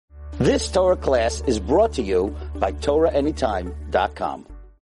This Torah class is brought to you by TorahAnytime.com.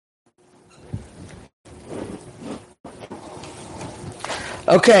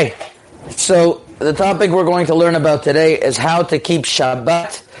 Okay, so the topic we're going to learn about today is how to keep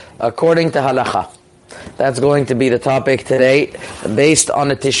Shabbat according to Halakha. That's going to be the topic today, based on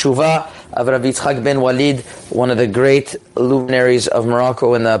the Teshuvah of Rabbi Yitzchak ben Walid, one of the great luminaries of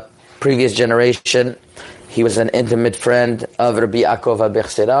Morocco in the previous generation. He was an intimate friend of Rabbi Yaakov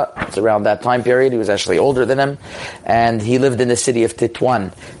Abichsira. It's around that time period. He was actually older than him. And he lived in the city of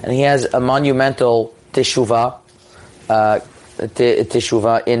Titwan. And he has a monumental Teshuvah,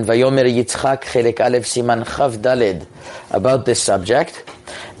 Teshuvah in Vayomer Yitzchak Chelek Aleph Siman Chav Daled about this subject.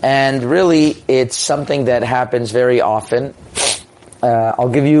 And really, it's something that happens very often. I'll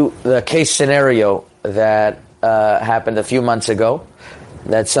give you the case scenario that happened a few months ago,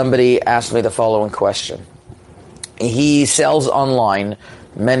 that somebody asked me the following question. He sells online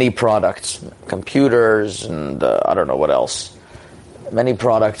many products, computers and I don't know what else, many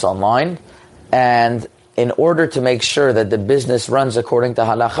products online. And in order to make sure that the business runs according to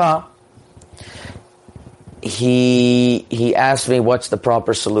halakha, he asked me what's the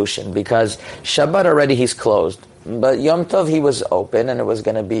proper solution, because Shabbat already he's closed, but Yom Tov he was open, and it was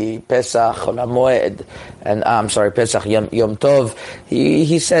going to be Pesach, Chol HaMoed, and Pesach, Yom Tov.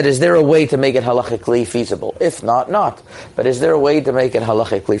 He said, is there a way to make it halachically feasible? If not, not. But is there a way to make it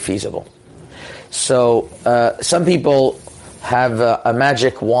halachically feasible? So some people have a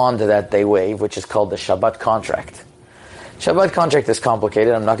magic wand that they wave, which is called the Shabbat contract. Shabbat contract is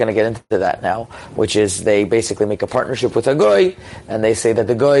complicated. I'm not going to get into that now, which is they basically make a partnership with a goy, and they say that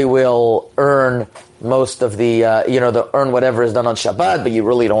the goy will earn most of the, they'll earn whatever is done on Shabbat, but you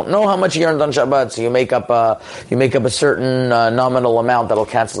really don't know how much you earned on Shabbat, so you make up a certain nominal amount that'll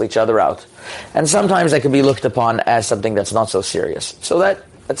cancel each other out. And sometimes that can be looked upon as something that's not so serious. So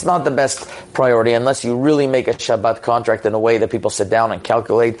that's not the best priority unless you really make a Shabbat contract in a way that people sit down and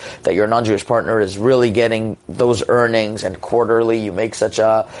calculate that your non-Jewish partner is really getting those earnings, and quarterly you make such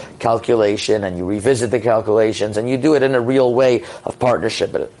a calculation and you revisit the calculations and you do it in a real way of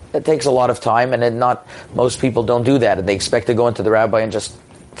partnership. But it takes a lot of time, and not most people don't do that, and they expect to go into the rabbi and just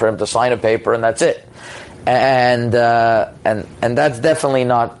for him to sign a paper and that's it. And that's definitely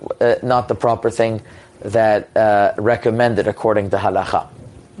not the proper thing that recommended according to halakha.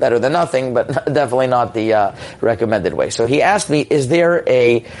 Better than nothing, but definitely not the recommended way. So he asked me, is there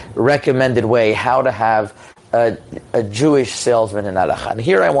a recommended way how to have a Jewish salesman in halakha? And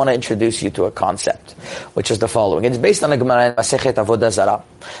here I want to introduce you to a concept, which is the following. It's based on a Gemara in Masechet Avodah Zarah,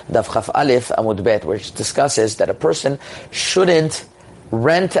 Daf Chaf Aleph Amud Bet, which discusses that a person shouldn't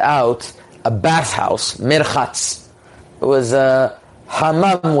rent out a bathhouse, mirchatz. It was a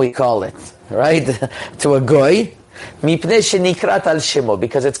hammam, we call it, right? To a goy,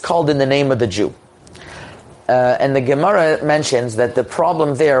 because it's called in the name of the Jew. And the Gemara mentions that the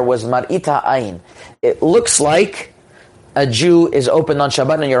problem there was mar'ita ayin. It looks like a Jew is open on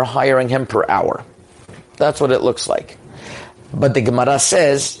Shabbat and you're hiring him per hour. That's what it looks like. But the Gemara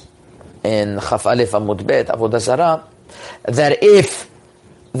says in Chaf Aleph Amud Bet Avodah Zarah that if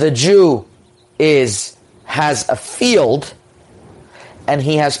the Jew has a field and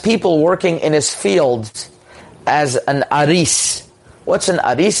he has people working in his fields as an aris. What's an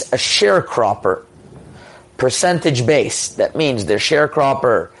aris? A sharecropper. Percentage base. That means the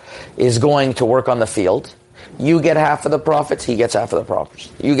sharecropper is going to work on the field. You get half of the profits, he gets half of the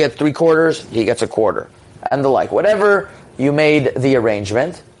profits. You get 3/4, he gets 1/4. And the like. Whatever you made the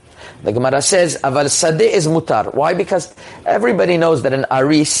arrangement. The Gemara says, Aval Sadeh is mutar. Why? Because everybody knows that an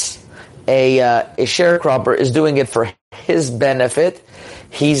aris, a sharecropper, is doing it for his benefit.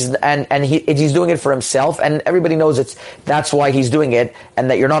 He's doing it for himself, and everybody knows that's why he's doing it, and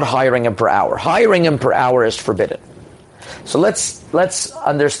that you're not hiring him per hour. Hiring him per hour is forbidden. So let's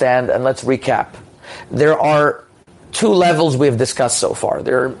understand and let's recap. There are two levels we have discussed so far.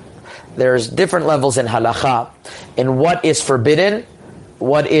 There's different levels in halakha in what is forbidden,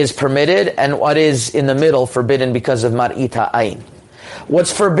 what is permitted, and what is in the middle forbidden because of mar'ita ayin.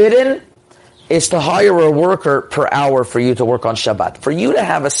 What's forbidden is to hire a worker per hour for you to work on Shabbat. For you to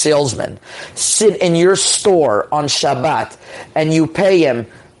have a salesman sit in your store on Shabbat and you pay him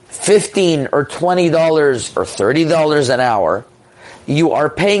 $15 or $20 or $30 an hour, you are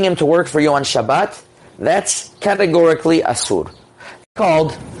paying him to work for you on Shabbat. That's categorically asur.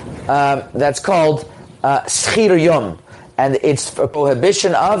 That's called schir yom. And it's a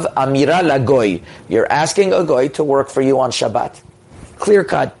prohibition of amira lagoy. You're asking a goy to work for you on Shabbat. Clear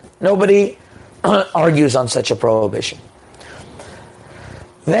cut. Nobody argues on such a prohibition.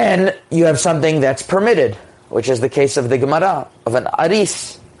 Then you have something that's permitted, which is the case of the Gemara, of an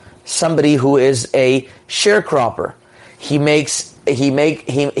aris. somebody who is a sharecropper. He makes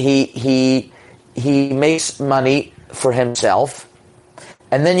money for himself,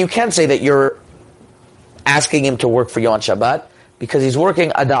 and then you can't say that you're asking him to work for you on Shabbat, because he's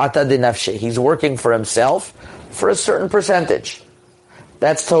working ada'ata de nafshi. He's working for himself for a certain percentage.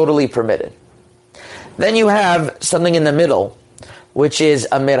 That's totally permitted. Then you have something in the middle, which is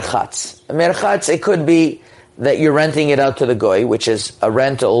a merchatz. A merchatz, it could be that you're renting it out to the goy, which is a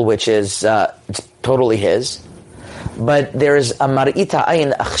rental, which is it's totally his. But there is a mar'ita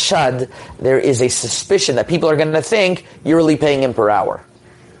ayin achshad, there is a suspicion that people are going to think you're really paying him per hour.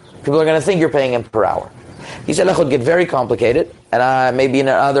 People are going to think you're paying him per hour. These halachot get very complicated, and maybe in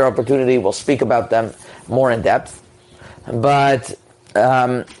another opportunity we'll speak about them more in depth. But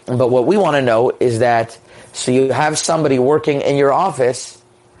what we want to know is that, so you have somebody working in your office,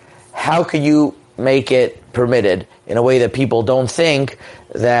 how could you make it permitted in a way that people don't think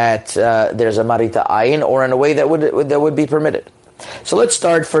that there's a marita ayin, or in a way that would be permitted? So let's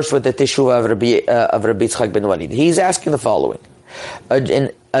start first with the Teshuvah of Rabbi Yitzchak ben Walid. He's asking the following: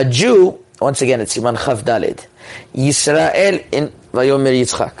 a Jew, once again it's Siman Chav Daled, Yisrael in Vayomer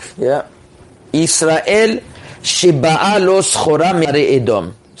Yitzchak, yeah, Yisrael sheba'a lo schora mi'arei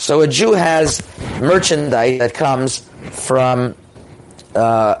Edom. So a Jew has merchandise that comes from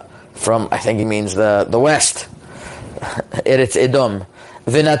I think he means the west. Eretz Edom.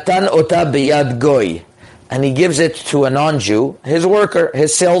 V'natan ota biyad goy, and he gives it to a non-Jew, his worker,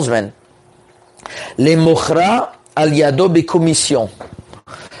 his salesman. Lemuchra al yado b'commission,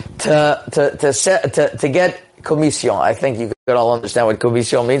 to get commission. I think you could all understand what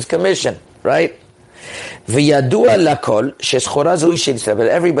commission means. Commission, right? V'yadua lakol sheschora zui shel Yisrael. But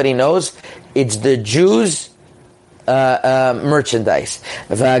everybody knows it's the Jews' merchandise.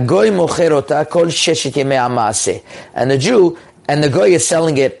 V'agoy mocher ota kol sheshet yemei ha'maaseh. And the Jew and the goy is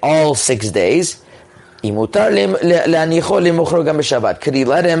selling it all 6 days. Could he let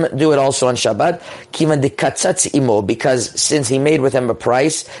him do it also on Shabbat? Because since he made with him a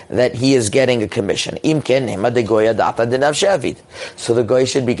price that he is getting a commission. So the goy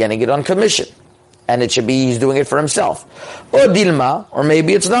should be getting it on commission. And it should be he's doing it for himself. Or dilma, or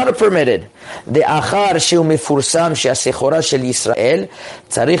maybe it's not a permitted. דאחר שהוא מפורסם שהסחורה של ישראל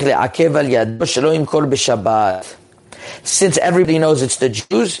צריך לעכב על ידו שלא ימכור בשבת. Since everybody knows it's the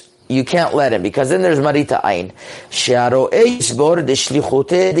Jews, you can't let him, because then there's marita ayin. שהרואה יסבור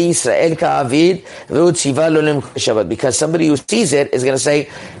דשליחותי דישראל כעביד והוא ציווה לו למכור בשבת. Because somebody who sees it is going to say,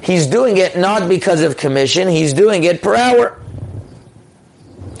 he's doing it not because of commission, he's doing it per hour.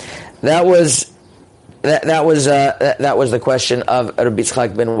 That was the question of Rabbi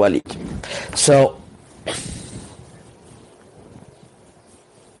Yitzchak ben Walid. So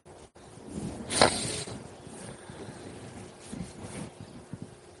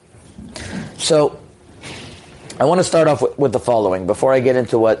I want to start off with the following. Before I get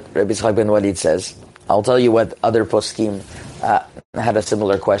into what Rabbi Yitzchak ben Walid says, I'll tell you what other poskim had a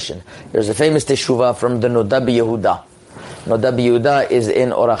similar question. There's a famous teshuvah from the Noda Yehuda. Noda Yehuda is in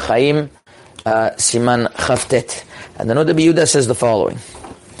Orach Chaim, Siman Chavtet. And the Noda Yehuda says the following.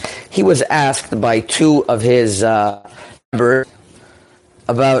 He was asked by two of his members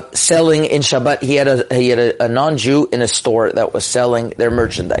about selling in Shabbat. He had a non-Jew in a store that was selling their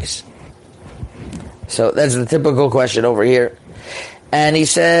merchandise. So that's the typical question over here. And he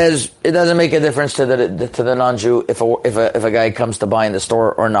says it doesn't make a difference to the non-Jew if a guy comes to buy in the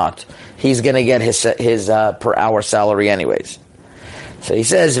store or not. He's going to get his per hour salary anyways. So he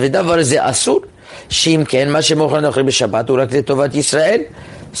says v'davar ze asur shim ken ma shemocher nochri b'Shabbat urak letovat Yisrael.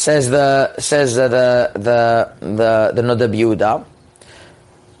 Says the Noda Yehuda,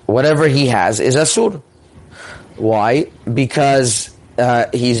 whatever he has is asur. Why? Because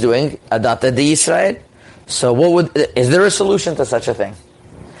he's doing adata de Yisrael. So is there a solution to such a thing?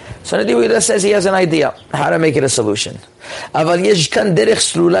 So Noda Yehuda says he has an idea how to make it a solution. He has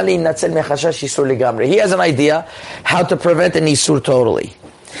an idea how to prevent an isur totally.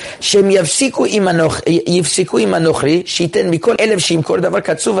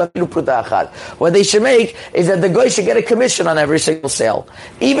 What they should make is that the guy should get a commission on every single sale,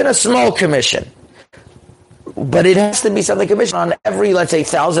 even a small commission. But it has to be something commission on every, let's say,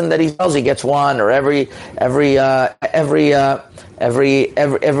 1,000 that he sells, he gets one, or every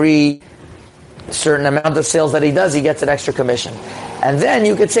certain amount of sales that he does, he gets an extra commission. And then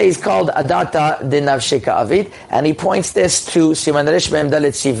you could say he's called Adata de Navsheka Avid, and he points this to Siman Resh Mem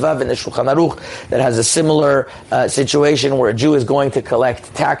Dalet Sivav in the Shulchan Aruch that has a similar situation where a Jew is going to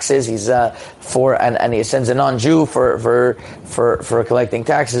collect taxes. He's and he sends a non-Jew for collecting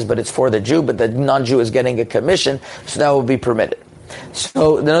taxes, but it's for the Jew, but the non-Jew is getting a commission, so that will be permitted.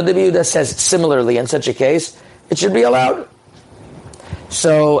 So the Rabbi Yehuda says similarly in such a case, it should be allowed.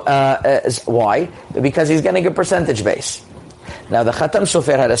 So why? Because he's getting a percentage base. Now the Khatam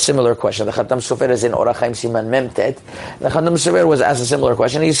Sofer had a similar question. The Khatam Sofer is in Orach Chaim Siman Memtet. The Khatam Sofer was asked a similar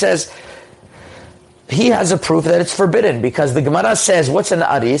question. He says he has a proof that it's forbidden because the Gemara says, what's an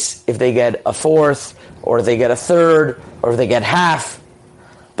aris if they get a fourth, or they get a third, or if they get half,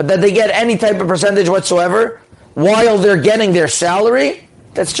 but that they get any type of percentage whatsoever while they're getting their salary?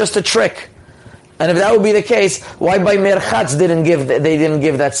 That's just a trick. And if that would be the case, why by Merchatz they didn't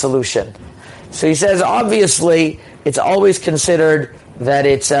give that solution? So he says, obviously, it's always considered that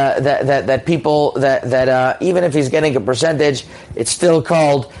it's that people that even if he's getting a percentage, it's still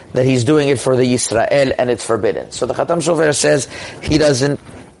called that he's doing it for the Yisrael and it's forbidden. So the Khatam Sofer says he doesn't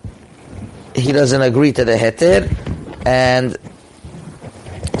agree to the heter, and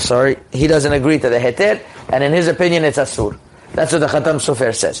he doesn't agree to the heter, and in his opinion it's asur. That's what the Khatam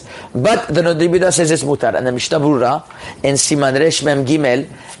Sofer says. But the Rabbi Yehuda says it's mutar. And the Mishnah Brura in Siman Resh Mem Gimel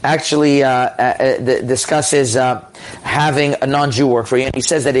actually discusses having a non-Jew work for you. And he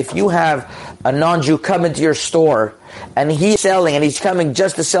says that if you have a non-Jew come into your store and he's selling and he's coming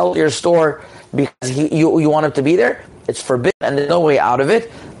just to sell to your store because you want him to be there, it's forbidden and there's no way out of it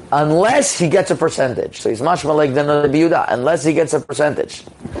unless he gets a percentage. So he's much more like the Rabbi Yehuda, unless he gets a percentage,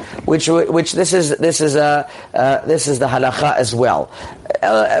 which this is the halacha as well.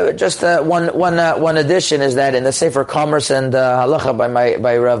 Just one addition is that in the Sefer Commerce and Halacha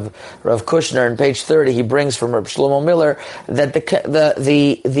by Rav Kushner in page 30, he brings from Rav Shlomo Miller that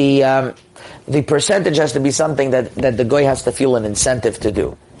the percentage has to be something that the goy has to feel an incentive to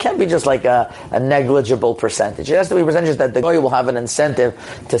do. It can't be just like a negligible percentage. It has to be a percentage that the goy will have an incentive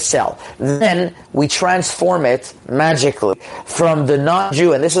to sell. Then we transform it magically from the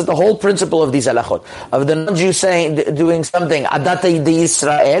non-Jew, and this is the whole principle of these halachot, of the non-Jew doing something, Adata di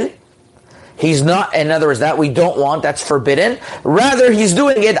Yisrael. He's not, in other words, that we don't want, that's forbidden. Rather, he's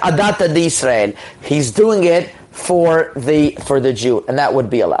doing it Adata di Yisrael. He's doing it for the Jew, and that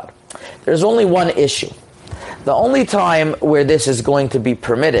would be allowed. There's only one issue. The only time where this is going to be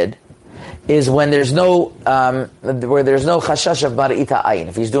permitted is when there's no chashash of mar'ita ayin.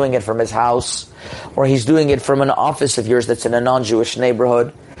 If he's doing it from his house, or he's doing it from an office of yours that's in a non-Jewish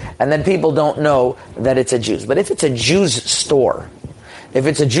neighborhood, and then people don't know that it's a Jew's. But if it's a Jew's store,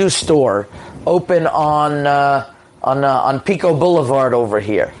 open on Pico Boulevard over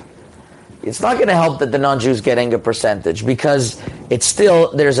here, it's not going to help that the non-Jew's getting a percentage, because it's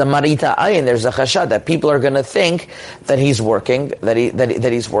still, there's a marita ayin, there's a chashad that people are going to think that he's working, that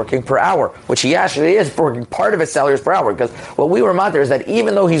he's working per hour, which he actually is working. Part of his salary is per hour, because what we were matter is that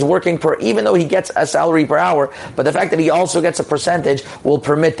even though he gets a salary per hour, but the fact that he also gets a percentage will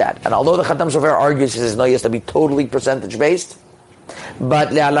permit that. And although the Khatam Sofer argues, he says no, he has to be totally percentage based. But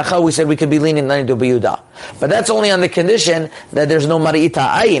le'alacha, we said we could be lenient on Rabbi Yehuda. But that's only on the condition that there's no marita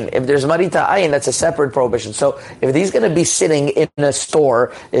ayin. If there's marita ayin, that's a separate prohibition. So if he's going to be sitting in a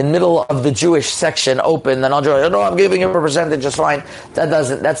store in middle of the Jewish section open, then I'll go, no, I'm giving him a percentage, just fine.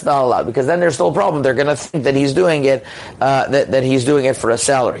 That's not allowed, because then there's still a problem. They're going to think that he's doing it, that he's doing it for a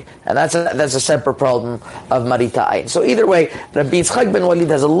salary. And that's a separate problem of marita ayin. So either way, Rabbi Yitzchak ben Walid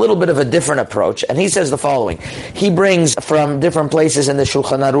has a little bit of a different approach, and he says the following. He brings from different places in the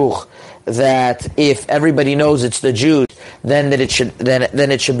Shulchan Aruch that if everybody knows it's the Jews, then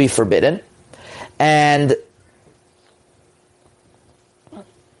it should be forbidden. And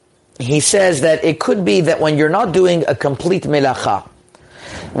he says that it could be that when you're not doing a complete melacha,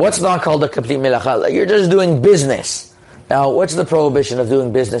 what's not called a complete melacha? You're just doing business. Now, what's the prohibition of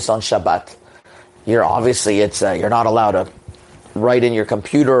doing business on Shabbat? You're not allowed to write in your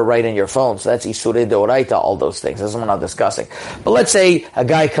computer or write in your phone. So that's Isurei Deoraita, all those things. That's what we're not discussing. But let's say a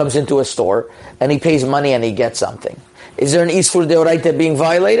guy comes into a store and he pays money and he gets something. Is there an Isur Deoraita being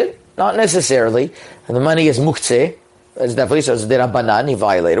violated? Not necessarily. And the money is muktzeh. It's definitely, so it's derabanan, he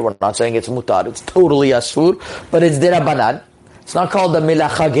violated. We're not saying it's mutar. It's totally asur, but it's derabanan. It's not called the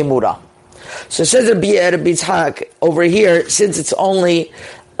melacha gemura. So it says Rabbi Yitzchak over here, since it's only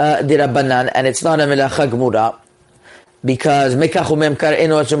derabanan and it's not a melacha gemura, because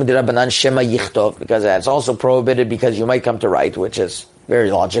it's also prohibited because you might come to write, which is very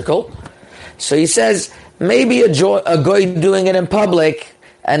logical. So he says maybe a goy doing it in public,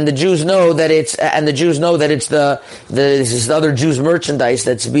 and the Jews know that it's this is the other Jews' merchandise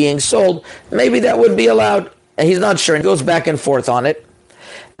that's being sold. Maybe that would be allowed. And he's not sure. He goes back and forth on it,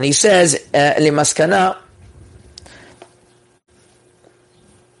 and he says limaskana.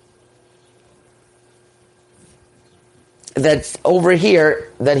 That over here,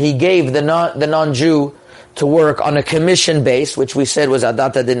 that he gave the non-Jew to work on a commission base, which we said was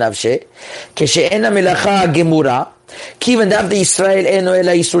adata de nafshe, כשאין המלאכה הגמורה, כיוון דווקא ישראל אינו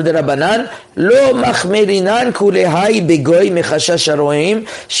אלא איסור דרבנן, לא מחמירינן כולהי בגוי מחשש הרועים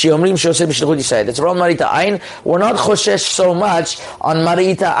שאומרים שעושה בשליחות ישראל. It's from מראית העין. We're not חושש so much on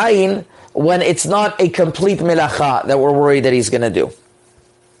מראית העין when it's not a complete melacha that we're worried that he's going to do.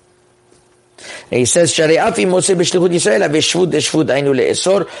 He says, "Shari afi moshe b'shlichut Yisrael v'shvut deshvut aynu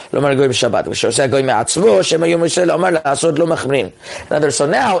le'esor lomar goy b'Shabbat v'shoseh goy me'atzvo shema yom Yisrael omar la'asod lo machmrin." So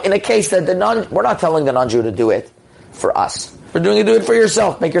now, in a case that we're not telling the non-Jew to do it for us. We're doing it, do it for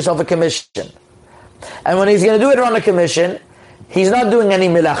yourself. Make yourself a commission. And when he's going to do it on a commission, he's not doing any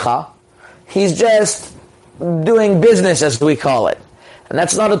melacha. He's just doing business, as we call it. And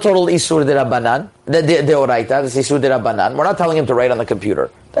that's not a total Isur de Rabbanan, de Oraita, that's Isur de Rabbanan. We're not telling him to write on the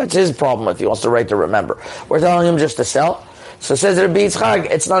computer. That's his problem if he wants to write to remember. We're telling him just to sell. So says Rabbi Yitzchak,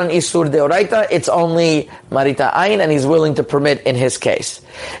 it's not an Isur de Oraita, it's only Marita Ayin, and he's willing to permit in his case.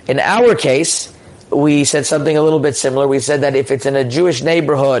 In our case, we said something a little bit similar. We said that if it's in a Jewish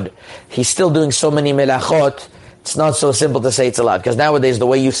neighborhood, he's still doing so many melachot, it's not so simple to say it's allowed, because nowadays the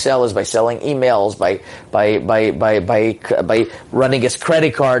way you sell is by selling emails, by running his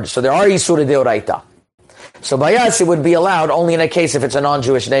credit card. So there are Yisur Deoraita. So by us, it would be allowed only in a case if it's a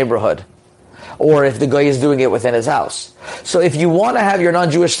non-Jewish neighborhood, or if the guy is doing it within his house. So if you want to have your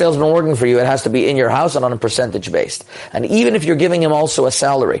non-Jewish salesman working for you, it has to be in your house and on a percentage based. And even if you're giving him also a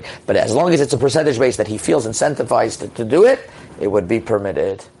salary, but as long as it's a percentage based that he feels incentivized to do it, it would be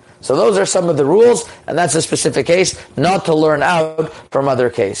permitted. So those are some of the rules, and that's a specific case, not to learn out from other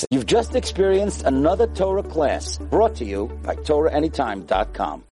cases. You've just experienced another Torah class brought to you by TorahAnytime.com.